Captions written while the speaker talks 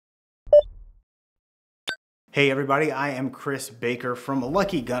Hey everybody, I am Chris Baker from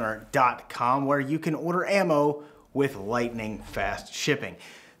LuckyGunner.com, where you can order ammo with lightning fast shipping.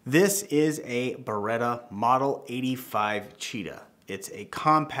 This is a Beretta Model 85 Cheetah. It's a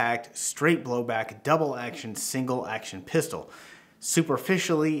compact, straight blowback, double action, single action pistol.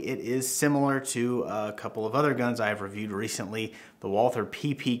 Superficially, it is similar to a couple of other guns I've reviewed recently, the Walther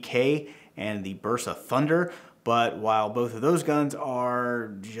PPK and the Beretta Thunder. But while both of those guns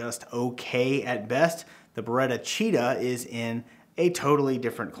are just okay at best, the Beretta Cheetah is in a totally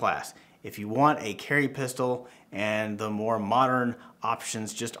different class. If you want a carry pistol and the more modern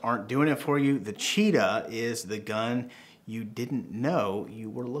options just aren't doing it for you, the Cheetah is the gun you didn't know you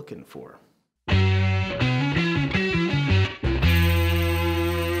were looking for.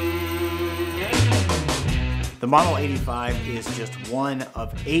 The Model 85 is just one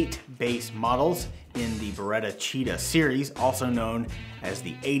of 8 base models in the Beretta Cheetah series, also known as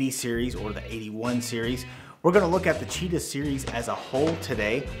the 80 series or the 81 series. We're going to look at the Cheetah series as a whole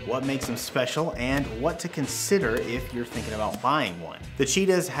today, what makes them special, and what to consider if you're thinking about buying one. The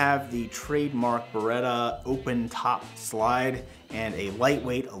Cheetahs have the trademark Beretta open top slide and a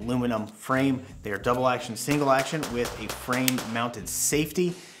lightweight aluminum frame. They are double action, single action with a frame mounted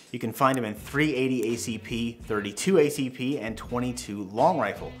safety. You can find them in 380 ACP, 32 ACP, and 22 long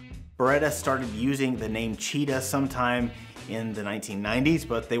rifle. Beretta started using the name Cheetah sometime in the 1990s,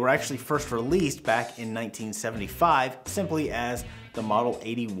 but they were actually first released back in 1975 simply as the Model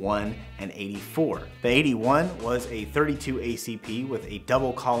 81 and 84. The 81 was a 32 ACP with a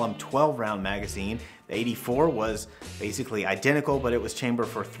double column 12 round magazine. The 84 was basically identical, but it was chambered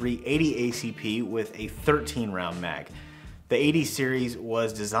for 380 ACP with a 13 round mag. The 80 series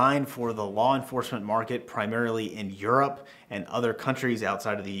was designed for the law enforcement market, primarily in Europe and other countries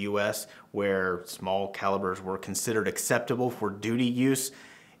outside of the US where small calibers were considered acceptable for duty use.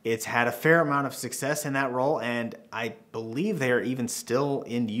 It's had a fair amount of success in that role, and I believe they are even still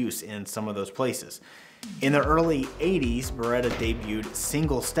in use in some of those places. In the early 80s, Beretta debuted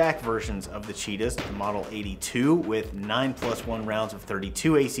single stack versions of the Cheetahs, the Model 82 with 9+1 rounds of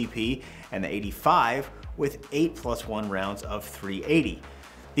 32 ACP and the 85 with 8+1 rounds of 380.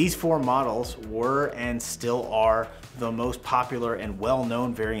 These 4 models were and still are the most popular and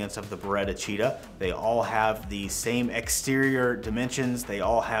well-known variants of the Beretta Cheetah. They all have the same exterior dimensions, they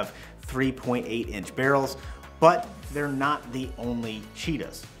all have 3.8-inch barrels, but they're not the only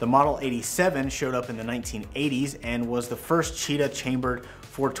Cheetahs. The Model 87 showed up in the 1980s and was the first Cheetah chambered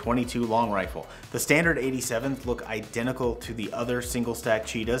for 22 long rifle. The standard 87s look identical to the other single stack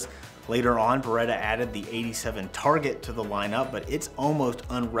Cheetahs. Later on, Beretta added the 87 Target to the lineup, but it's almost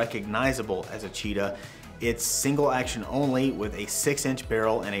unrecognizable as a Cheetah. It's single action only with a 6-inch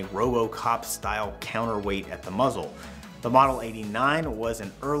barrel and a RoboCop style counterweight at the muzzle. The Model 89 was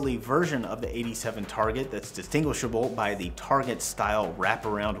an early version of the 87 Target that's distinguishable by the Target style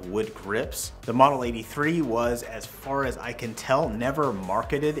wraparound wood grips. The Model 83 was, as far as I can tell, never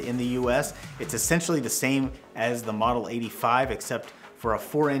marketed in the US. It's essentially the same as the Model 85 except for a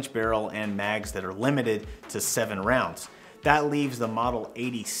 4-inch barrel and mags that are limited to 7 rounds. That leaves the Model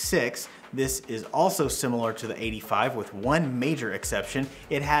 86. This is also similar to the 85 with one major exception.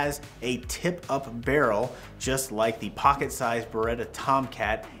 It has a tip-up barrel just like the pocket-sized Beretta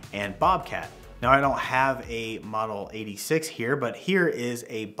Tomcat and Bobcat. Now I don't have a Model 86 here, but here is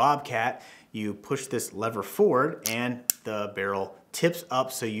a Bobcat. You push this lever forward and the barrel tips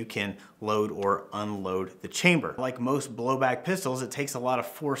up so you can load or unload the chamber. Like most blowback pistols, it takes a lot of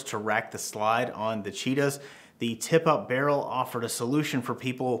force to rack the slide on the Cheetahs. The tip-up barrel offered a solution for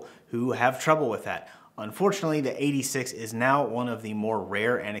people who have trouble with that. Unfortunately, the 86 is now one of the more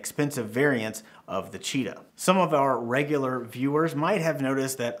rare and expensive variants of the Cheetah. Some of our regular viewers might have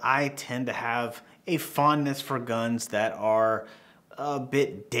noticed that I tend to have a fondness for guns that are a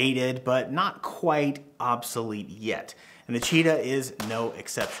bit dated, but not quite obsolete yet. And the Cheetah is no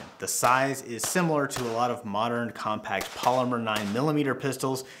exception. The size is similar to a lot of modern compact polymer 9mm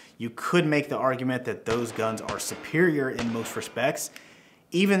pistols. You could make the argument that those guns are superior in most respects.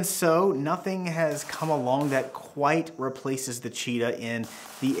 Even so, nothing has come along that quite replaces the Cheetah in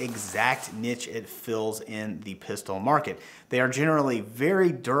the exact niche it fills in the pistol market. They are generally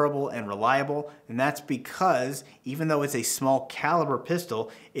very durable and reliable, and that's because even though it's a small caliber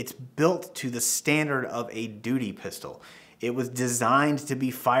pistol, it's built to the standard of a duty pistol. It was designed to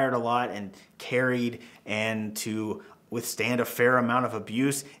be fired a lot and carried and to withstand a fair amount of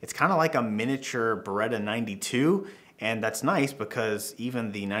abuse. It's kind of like a miniature Beretta 92. And that's nice because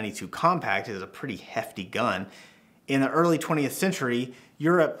even the 92 Compact is a pretty hefty gun. In the early 20th century,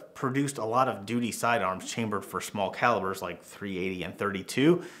 Europe produced a lot of duty sidearms chambered for small calibers like .380 and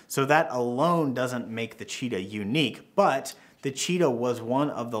 .32, so that alone doesn't make the Cheetah unique, but the Cheetah was one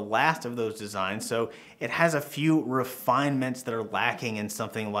of the last of those designs, so it has a few refinements that are lacking in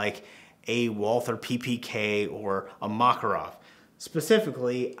something like a Walther PPK or a Makarov.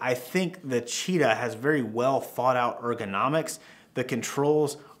 Specifically, I think the Cheetah has very well thought out ergonomics. The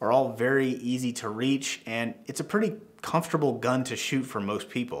controls are all very easy to reach, and it's a pretty comfortable gun to shoot for most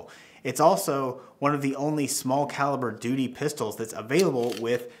people. It's also one of the only small caliber duty pistols that's available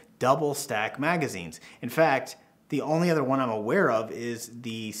with double stack magazines. In fact, the only other one I'm aware of is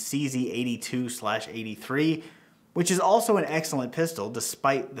the CZ82/83, which is also an excellent pistol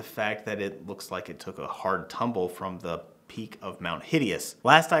despite the fact that it looks like it took a hard tumble from the peak of Mount Hideous.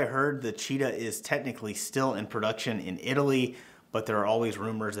 Last I heard, the Cheetah is technically still in production in Italy, but there are always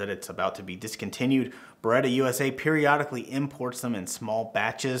rumors that it's about to be discontinued. Beretta USA periodically imports them in small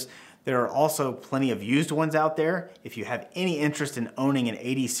batches. There are also plenty of used ones out there. If you have any interest in owning an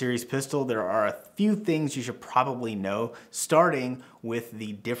 80 series pistol, there are a few things you should probably know, starting with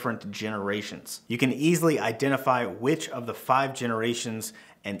the different generations. You can easily identify which of the 5 generations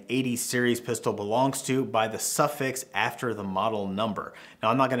an 80 series pistol belongs to by the suffix after the model number. Now,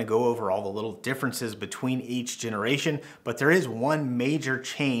 I'm not going to go over all the little differences between each generation, but there is one major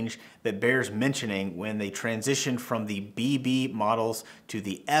change that bears mentioning when they transitioned from the BB models to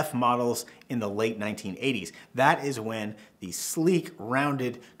the F models in the late 1980s. That is when the sleek,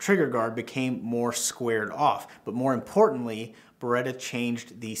 rounded trigger guard became more squared off. But more importantly, Beretta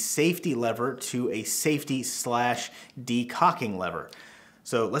changed the safety lever to a safety/decocking lever.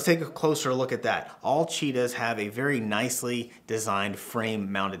 So let's take a closer look at that. All Cheetahs have a very nicely designed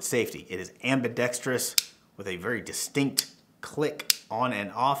frame mounted safety. It is ambidextrous with a very distinct click on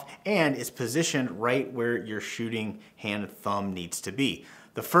and off, and is positioned right where your shooting hand thumb needs to be.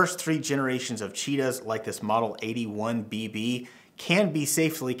 The first 3 generations of Cheetahs, like this Model 81 BB, can be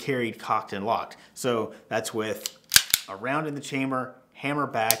safely carried cocked and locked. So that's with a round in the chamber, hammer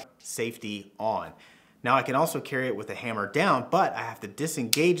back, safety on. Now I can also carry it with the hammer down, but I have to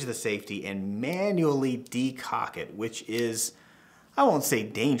disengage the safety and manually decock it, which is, I won't say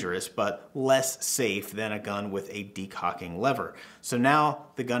dangerous, but less safe than a gun with a decocking lever. So now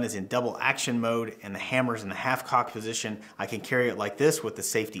the gun is in double action mode and the hammer's in the half cock position. I can carry it like this with the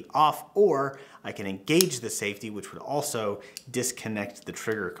safety off, or I can engage the safety, which would also disconnect the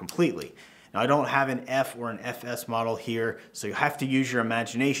trigger completely. Now, I don't have an F or an FS model here, so you have to use your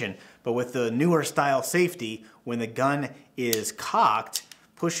imagination. But with the newer style safety, when the gun is cocked,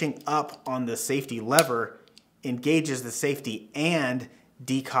 pushing up on the safety lever engages the safety and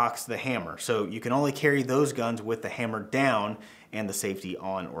decocks the hammer. So you can only carry those guns with the hammer down and the safety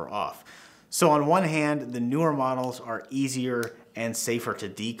on or off. So on one hand, the newer models are easier and safer to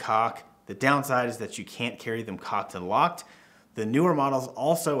decock. The downside is that you can't carry them cocked and locked. The newer models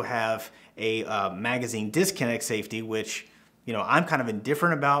also have a magazine disconnect safety, which, you know, I'm kind of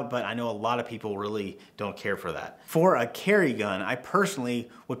indifferent about, but I know a lot of people really don't care for that. For a carry gun, I personally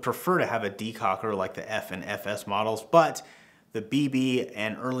would prefer to have a decocker like the F and FS models, but the BB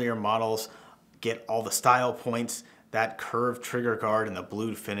and earlier models get all the style points. That curved trigger guard and the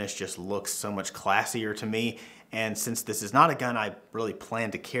blued finish just looks so much classier to me. And since this is not a gun I really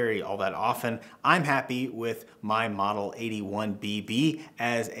plan to carry all that often, I'm happy with my Model 81 BB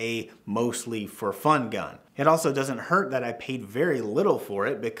as a mostly for fun gun. It also doesn't hurt that I paid very little for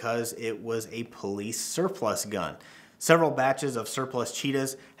it because it was a police surplus gun. Several batches of surplus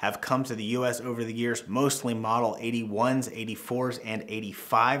Cheetahs have come to the US over the years, mostly Model 81s, 84s, and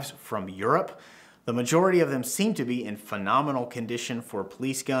 85s from Europe. The majority of them seem to be in phenomenal condition for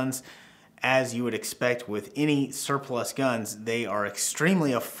police guns. As you would expect with any surplus guns, they are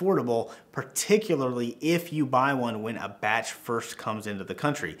extremely affordable, particularly if you buy one when a batch first comes into the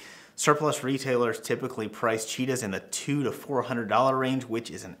country. Surplus retailers typically price Cheetahs in the $200 to $400 range,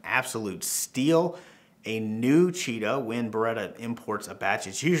 which is an absolute steal. A new Cheetah, when Beretta imports a batch,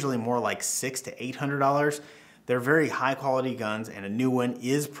 is usually more like $600 to $800. They're very high quality guns, and a new one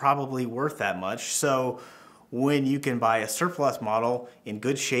is probably worth that much. So when you can buy a surplus model in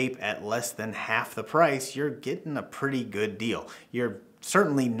good shape at less than half the price, you're getting a pretty good deal. You're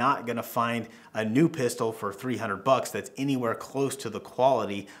certainly not gonna find a new pistol for $300 that's anywhere close to the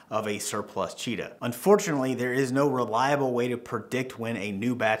quality of a surplus Cheetah. Unfortunately, there is no reliable way to predict when a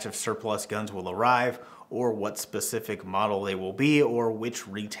new batch of surplus guns will arrive, or what specific model they will be, or which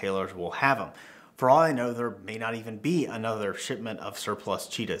retailers will have them. For all I know, there may not even be another shipment of surplus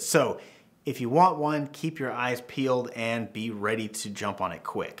Cheetahs. So if you want one, keep your eyes peeled and be ready to jump on it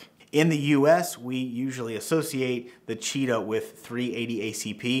quick. In the US, we usually associate the Cheetah with 380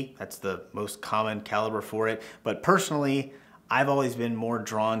 ACP. That's the most common caliber for it. But personally, I've always been more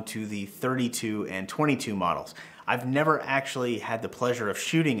drawn to the 32 and 22 models. I've never actually had the pleasure of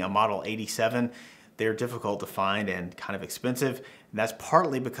shooting a Model 87. They're difficult to find and kind of expensive. And that's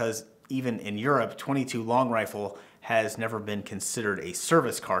partly because even in Europe, 22 long rifle has never been considered a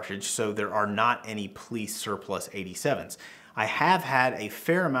service cartridge, so there are not any police surplus 87s. I have had a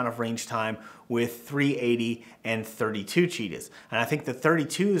fair amount of range time with 380 and 32 Cheetahs, and I think the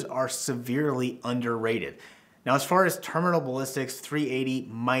 32s are severely underrated. Now, as far as terminal ballistics, 380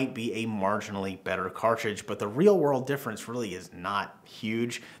 might be a marginally better cartridge, but the real world difference really is not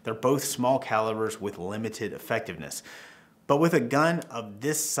huge. They're both small calibers with limited effectiveness. But with a gun of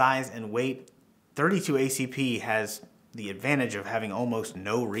this size and weight, 32 ACP has the advantage of having almost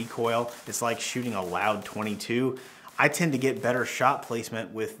no recoil. It's like shooting a loud 22. I tend to get better shot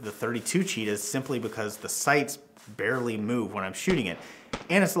placement with the 32 Cheetahs simply because the sights barely move when I'm shooting it,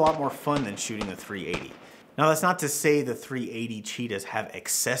 and it's a lot more fun than shooting the 380. Now, that's not to say the 380 Cheetahs have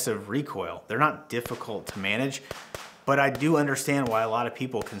excessive recoil. They're not difficult to manage, but I do understand why a lot of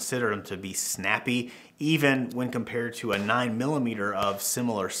people consider them to be snappy, even when compared to a 9mm of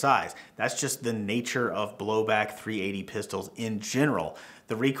similar size. That's just the nature of blowback 380 pistols in general.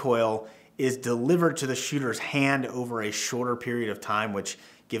 The recoil is delivered to the shooter's hand over a shorter period of time, which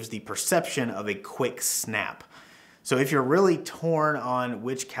gives the perception of a quick snap. So if you're really torn on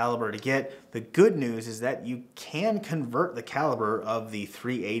which caliber to get, the good news is that you can convert the caliber of the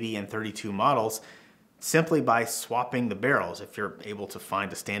 380 and 32 models simply by swapping the barrels if you're able to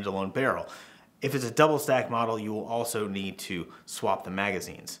find a standalone barrel. If it's a double stack model, you will also need to swap the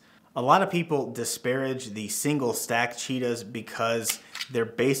magazines. A lot of people disparage the single stack Cheetahs because they're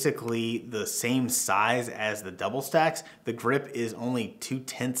basically the same size as the double stacks. The grip is only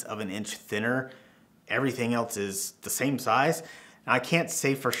 0.2 of an inch thinner. Everything else is the same size. Now, I can't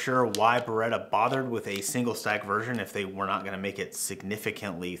say for sure why Beretta bothered with a single stack version if they were not going to make it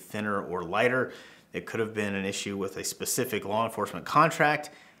significantly thinner or lighter. It could have been an issue with a specific law enforcement contract.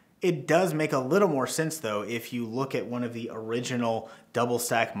 It does make a little more sense though if you look at one of the original double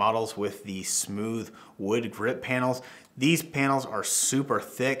stack models with the smooth wood grip panels. These panels are super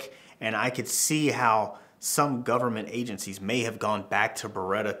thick, and I could see how some government agencies may have gone back to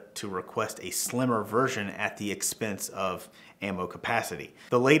Beretta to request a slimmer version at the expense of ammo capacity.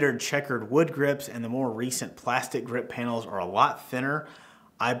 The later checkered wood grips and the more recent plastic grip panels are a lot thinner.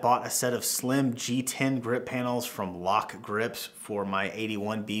 I bought a set of slim G10 grip panels from Lock Grips for my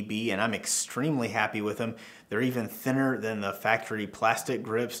 81 BB, and I'm extremely happy with them. They're even thinner than the factory plastic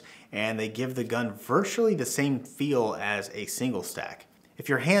grips, and they give the gun virtually the same feel as a single stack. If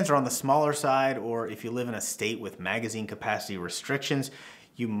your hands are on the smaller side, or if you live in a state with magazine capacity restrictions,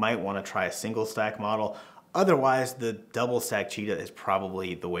 you might want to try a single stack model. Otherwise, the double stack Cheetah is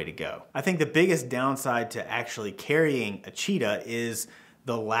probably the way to go. I think the biggest downside to actually carrying a Cheetah is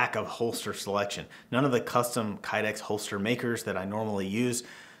the lack of holster selection. None of the custom Kydex holster makers that I normally use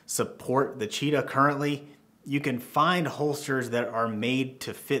support the Cheetah currently. You can find holsters that are made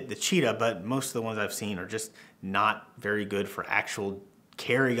to fit the Cheetah, but most of the ones I've seen are just not very good for actual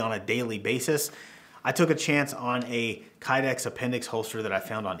carry on a daily basis. I took a chance on a Kydex appendix holster that I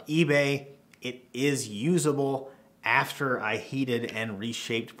found on eBay. It is usable after I heated and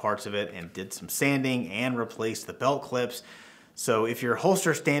reshaped parts of it and did some sanding and replaced the belt clips. So if your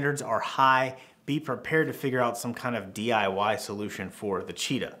holster standards are high, be prepared to figure out some kind of DIY solution for the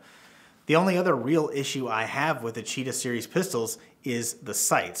Cheetah. The only other real issue I have with the Cheetah series pistols is the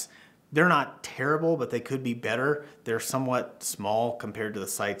sights. They're not terrible, but they could be better. They're somewhat small compared to the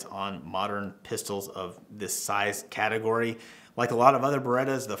sights on modern pistols of this size category. Like a lot of other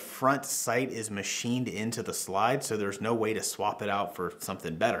Berettas, the front sight is machined into the slide, so there's no way to swap it out for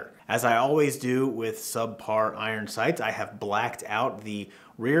something better. As I always do with subpar iron sights, I have blacked out the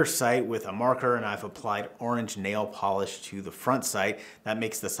rear sight with a marker, and I've applied orange nail polish to the front sight. That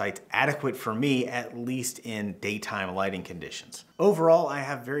makes the sights adequate for me, at least in daytime lighting conditions. Overall, I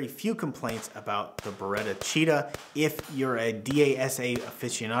have very few complaints about the Beretta Cheetah. If you're a DASA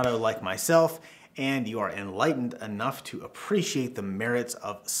aficionado like myself, and you are enlightened enough to appreciate the merits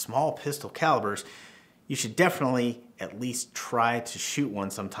of small pistol calibers, you should definitely at least try to shoot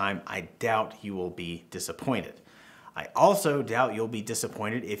one sometime. I doubt you will be disappointed. I also doubt you'll be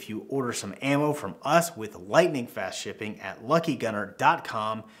disappointed if you order some ammo from us with lightning fast shipping at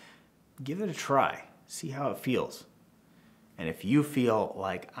luckygunner.com. Give it a try, see how it feels. And if you feel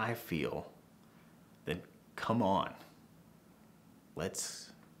like I feel, then come on,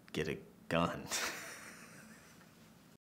 let's get a gun.